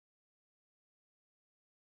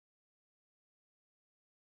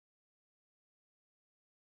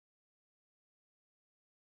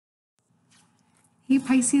Hey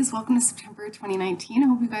Pisces, welcome to September 2019. I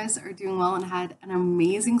hope you guys are doing well and had an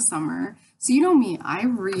amazing summer. So you know me, I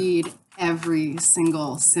read every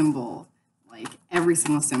single symbol, like every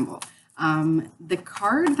single symbol. The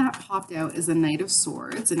card that popped out is the Knight of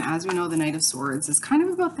Swords, and as we know, the Knight of Swords is kind of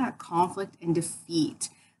about that conflict and defeat,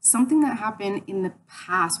 something that happened in the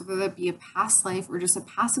past, whether that be a past life or just a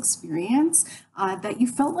past experience, that you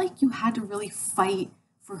felt like you had to really fight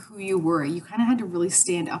for who you were. You kind of had to really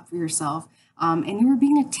stand up for yourself, and you were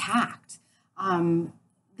being attacked.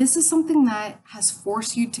 This is something that has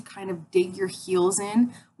forced you to kind of dig your heels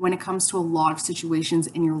in when it comes to a lot of situations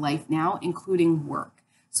in your life now, including work.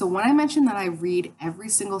 So when I mentioned that I read every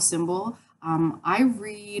single symbol, I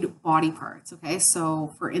read body parts. Okay,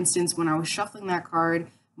 so for instance, when I was shuffling that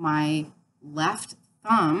card, my left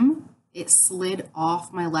thumb, it slid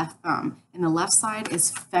off my left thumb. And the left side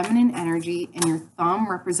is feminine energy, and your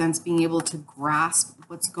thumb represents being able to grasp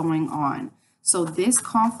what's going on. So this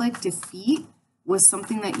conflict defeat was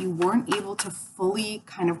something that you weren't able to fully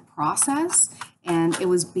kind of process, and it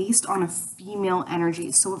was based on a female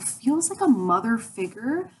energy. So it feels like a mother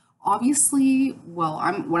figure. Obviously, well,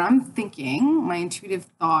 what I'm thinking, my intuitive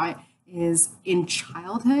thought is in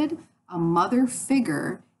childhood, a mother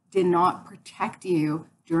figure did not protect you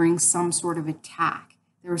during some sort of attack.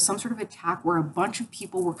 There was some sort of attack where a bunch of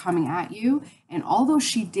people were coming at you, and although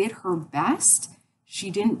she did her best, she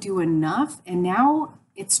didn't do enough, and now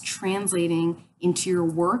it's translating into your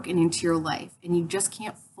work and into your life, and you just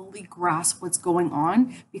can't fully grasp what's going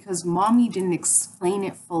on because mommy didn't explain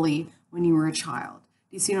it fully when you were a child.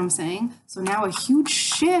 Do you see what I'm saying? So now a huge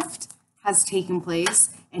shift has taken place,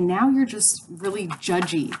 and now you're just really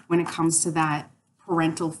judgy when it comes to that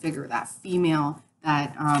parental figure, that female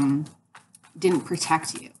that didn't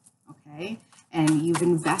protect you, okay? And you've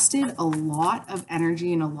invested a lot of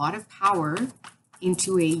energy and a lot of power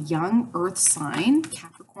into a young earth sign,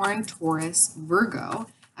 Capricorn, Taurus, Virgo,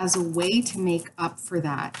 as a way to make up for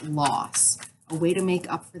that loss, a way to make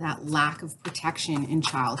up for that lack of protection in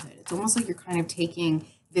childhood. It's almost like you're kind of taking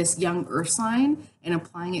this young earth sign and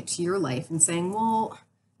applying it to your life and saying, well,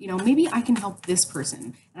 you know, maybe I can help this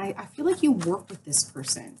person. And I feel like you work with this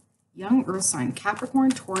person. Young earth sign,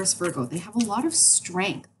 Capricorn, Taurus, Virgo, they have a lot of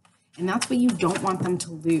strength. And that's what you don't want them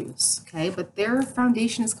to lose, okay? But their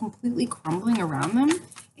foundation is completely crumbling around them,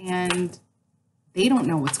 and they don't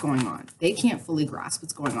know what's going on. They can't fully grasp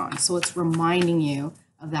what's going on. So it's reminding you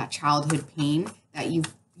of that childhood pain that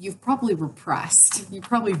you've probably repressed. You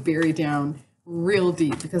probably buried down real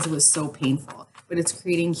deep because it was so painful. But it's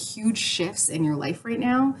creating huge shifts in your life right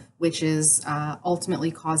now, which is ultimately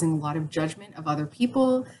causing a lot of judgment of other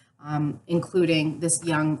people, including this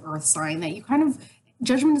young earth sign that you kind of,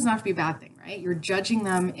 judgment does not have to be a bad thing, right? You're judging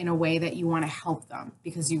them in a way that you want to help them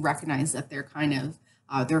because you recognize that they're kind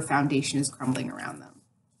of, their foundation is crumbling around them.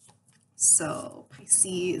 So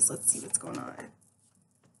Pisces, let's see what's going on.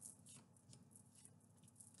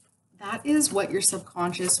 That is what your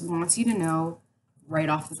subconscious wants you to know right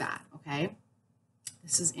off the bat, okay?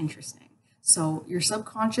 This is interesting. So your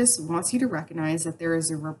subconscious wants you to recognize that there is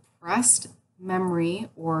a repressed memory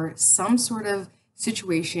or some sort of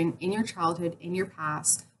situation in your childhood, in your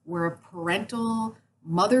past, where a parental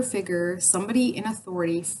mother figure, somebody in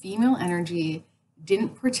authority, female energy, didn't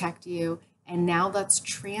protect you, and now that's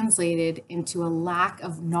translated into a lack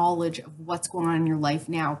of knowledge of what's going on in your life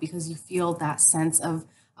now because you feel that sense of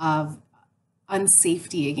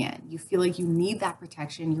unsafety again. You feel like you need that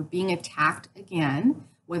protection. You're being attacked again,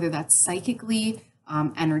 whether that's psychically,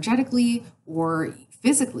 energetically, or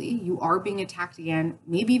physically. You are being attacked again,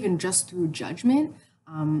 maybe even just through judgment.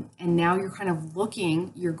 And now you're kind of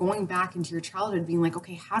you're going back into your childhood being like,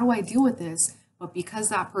 okay, how do I deal with this? But because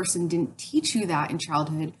that person didn't teach you that in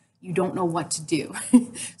childhood, you don't know what to do.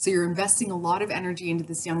 So you're investing a lot of energy into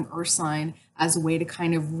this young earth sign as a way to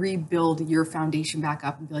kind of rebuild your foundation back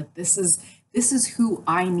up and be like, this is who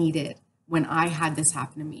I needed when I had this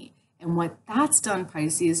happen to me. And what that's done,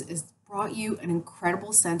 Pisces, is brought you an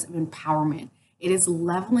incredible sense of empowerment. It is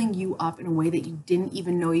leveling you up in a way that you didn't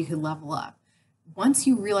even know you could level up. Once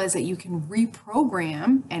you realize that you can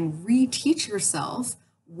reprogram and reteach yourself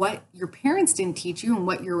what your parents didn't teach you and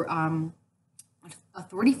what your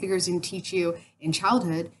authority figures didn't teach you in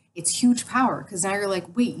childhood, it's huge power because now you're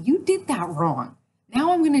like, wait, you did that wrong.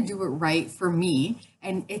 Now I'm going to do it right for me.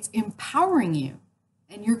 And it's empowering you.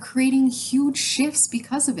 And you're creating huge shifts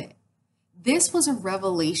because of it. This was a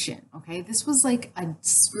revelation, okay? This was like a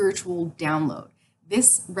spiritual download.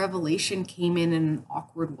 This revelation came in an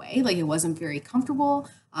awkward way. Like it wasn't very comfortable,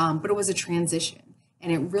 but it was a transition.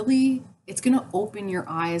 And it's going to open your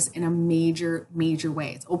eyes in a major, major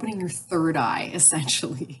way. It's opening your third eye,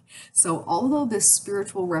 essentially. So although this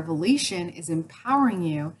spiritual revelation is empowering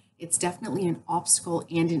you, it's definitely an obstacle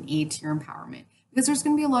and an aid to your empowerment, because there's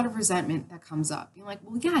going to be a lot of resentment that comes up. You're like,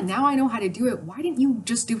 well, yeah, now I know how to do it. Why didn't you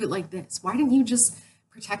just do it like this? Why didn't you just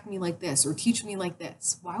protect me like this or teach me like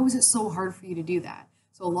this? Why was it so hard for you to do that?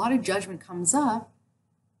 So a lot of judgment comes up,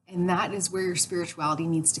 and that is where your spirituality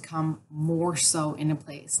needs to come more so into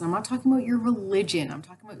place. And I'm not talking about your religion, I'm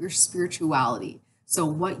talking about your spirituality. So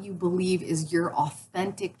what you believe is your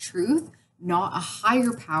authentic truth, not a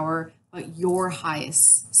higher power, but your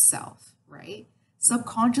highest self, right?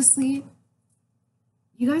 Subconsciously,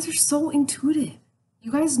 you guys are so intuitive.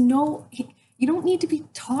 You guys know, you don't need to be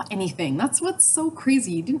taught anything. That's what's so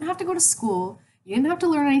crazy. You didn't have to go to school. You didn't have to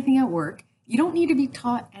learn anything at work. You don't need to be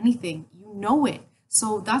taught anything. You know it.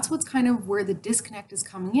 So that's what's kind of where the disconnect is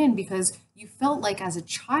coming in, because you felt like as a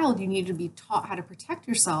child you needed to be taught how to protect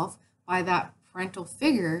yourself by that parental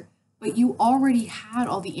figure, but you already had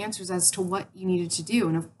all the answers as to what you needed to do.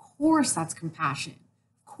 And of course, that's compassion.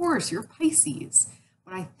 Of course, you're Pisces.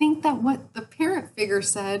 But I think that what the parent figure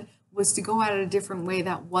said was to go at it a different way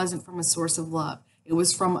that wasn't from a source of love. It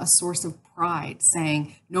was from a source of pride,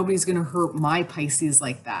 saying, nobody's going to hurt my Pisces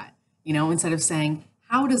like that. You know, instead of saying,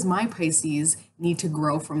 how does my Pisces need to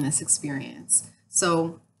grow from this experience?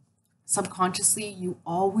 So subconsciously, you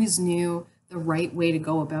always knew the right way to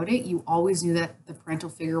go about it. You always knew that the parental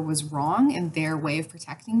figure was wrong in their way of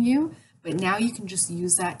protecting you. But now you can just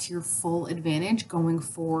use that to your full advantage going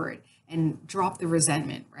forward and drop the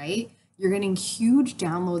resentment, right? You're getting huge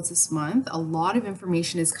downloads this month. A lot of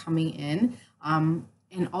information is coming in.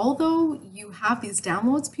 And although you have these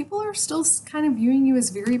downloads, people are still kind of viewing you as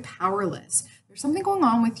very powerless. There's something going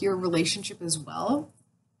on with your relationship as well,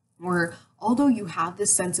 where although you have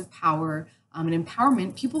this sense of power and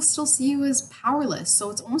empowerment, people still see you as powerless.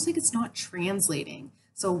 So it's almost like it's not translating.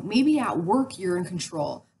 So maybe at work you're in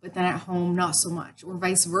control, but then at home, not so much, or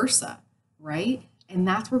vice versa, right? And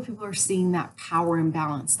that's where people are seeing that power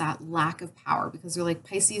imbalance, that lack of power, because they're like,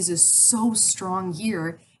 Pisces is so strong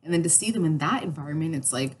here. And then to see them in that environment,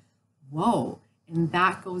 it's like, whoa. And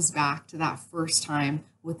that goes back to that first time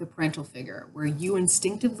with the parental figure, where you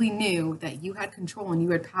instinctively knew that you had control and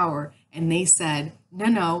you had power. And they said,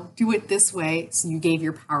 no, do it this way. So you gave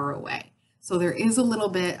your power away. So there is a little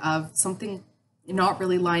bit of something not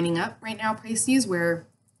really lining up right now, Pisces, where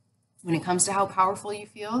when it comes to how powerful you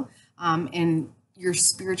feel and your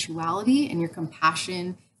spirituality and your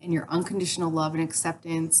compassion and your unconditional love and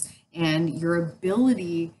acceptance and your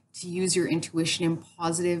ability to use your intuition in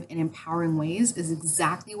positive and empowering ways is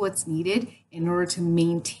exactly what's needed in order to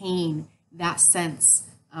maintain that sense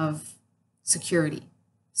of security,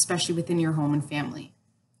 especially within your home and family.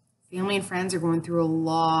 Family and friends are going through a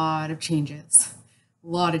lot of changes.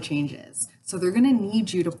 So they're going to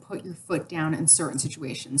need you to put your foot down in certain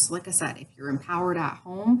situations. So like I said, if you're empowered at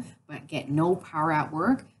home, but get no power at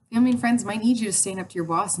work, family and friends might need you to stand up to your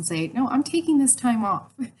boss and say, no, I'm taking this time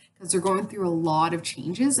off, because they're going through a lot of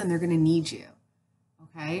changes and they're going to need you.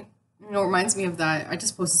 Okay. You know, it reminds me of that. I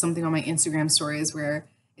just posted something on my Instagram stories where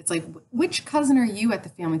it's like, which cousin are you at the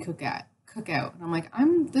family cookout? And I'm like,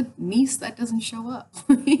 I'm the niece that doesn't show up.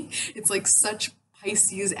 It's like such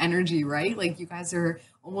Pisces energy, right? Like you guys are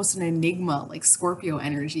almost an enigma, like Scorpio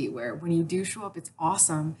energy, where when you do show up, it's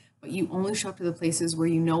awesome, but you only show up to the places where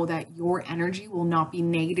you know that your energy will not be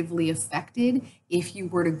negatively affected if you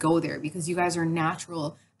were to go there, because you guys are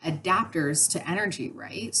natural adapters to energy,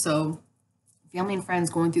 right? So family and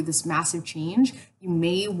friends going through this massive change, you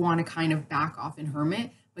may want to kind of back off and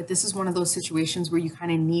hermit, but this is one of those situations where you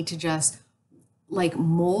kind of need to just like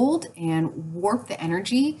mold and warp the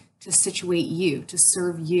energy to situate you, to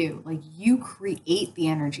serve you. Like you create the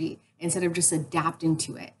energy instead of just adapting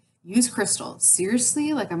to it. Use crystals.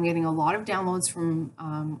 Seriously, like I'm getting a lot of downloads from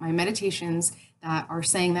my meditations that are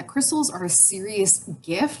saying that crystals are a serious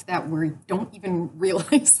gift, that we don't even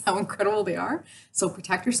realize how incredible they are. So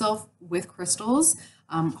protect yourself with crystals.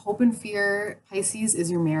 Hope and fear, Pisces,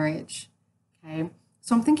 is your marriage. Okay.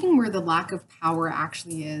 So I'm thinking where the lack of power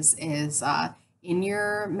actually is in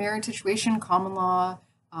your marriage situation, common law,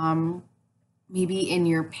 maybe in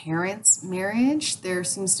your parents' marriage, there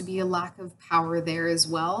seems to be a lack of power there as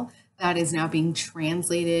well. That is now being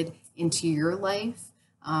translated into your life,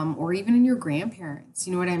 or even in your grandparents.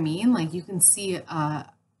 You know what I mean? Like you can see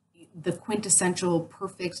the quintessential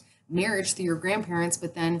perfect marriage through your grandparents,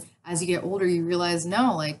 but then as you get older, you realize,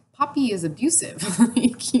 no, like Poppy is abusive,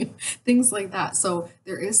 things like that. So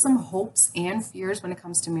there is some hopes and fears when it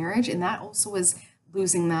comes to marriage. And that also is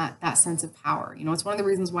losing that sense of power. You know, it's one of the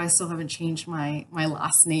reasons why I still haven't changed my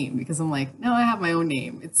last name, because I'm like, no, I have my own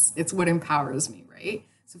name. It's what empowers me, right?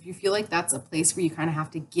 So if you feel like that's a place where you kind of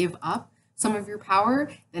have to give up some of your power,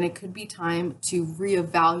 then it could be time to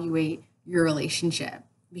reevaluate your relationship.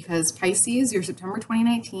 Because Pisces, your September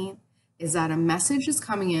 2019, is that a message is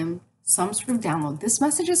coming in, some sort of download. This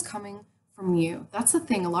message is coming from you. That's the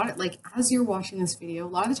thing. A lot of, like, as you're watching this video, a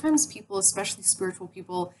lot of the times people, especially spiritual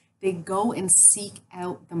people, they go and seek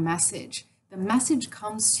out the message. The message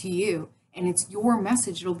comes to you and it's your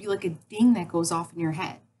message. It'll be like a ding that goes off in your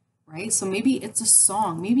head, right? So maybe it's a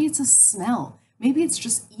song, maybe it's a smell, maybe it's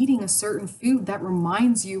just eating a certain food that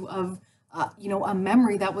reminds you of, a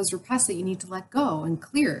memory that was repressed that you need to let go and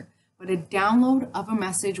clear. But a download of a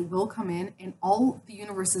message will come in, and all the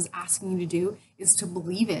universe is asking you to do is to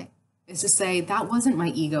believe it. Is to say, that wasn't my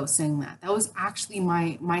ego saying that. That was actually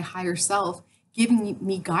my higher self giving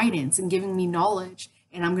me guidance and giving me knowledge.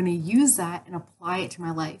 And I'm going to use that and apply it to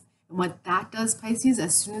my life. And what that does, Pisces,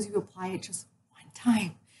 as soon as you apply it just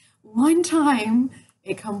one time,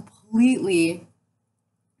 it completely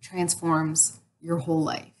transforms your whole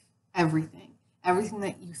life. Everything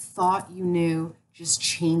that you thought you knew just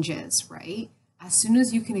changes, right? As soon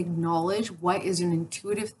as you can acknowledge what is an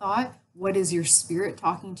intuitive thought, what is your spirit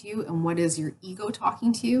talking to you, and what is your ego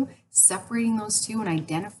talking to you, separating those two and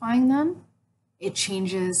identifying them, it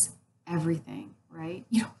changes everything, right?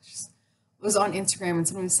 Just was on Instagram and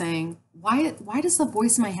someone was saying, why does the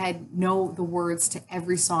voice in my head know the words to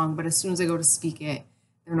every song, but as soon as I go to speak it,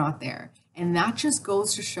 they're not there? And that just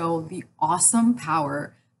goes to show the awesome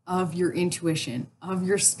power of your intuition, of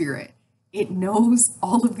your spirit. It knows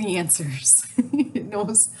all of the answers. It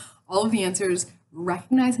knows all of the answers.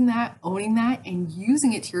 Recognizing that, owning that, and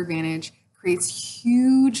using it to your advantage creates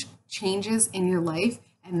huge changes in your life.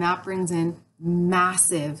 And that brings in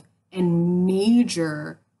massive and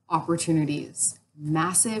major opportunities.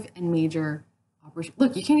 Massive and major opportunities.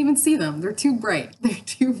 Look, you can't even see them. They're too bright. They're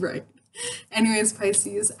too bright. Anyways,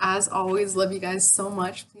 Pisces, as always, love you guys so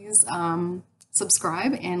much. Please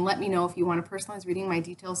subscribe and let me know if you want a personalized reading. My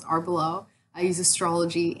details are below. I use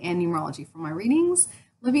astrology and numerology for my readings.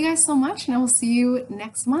 Love you guys so much, and I will see you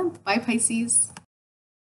next month. Bye, Pisces.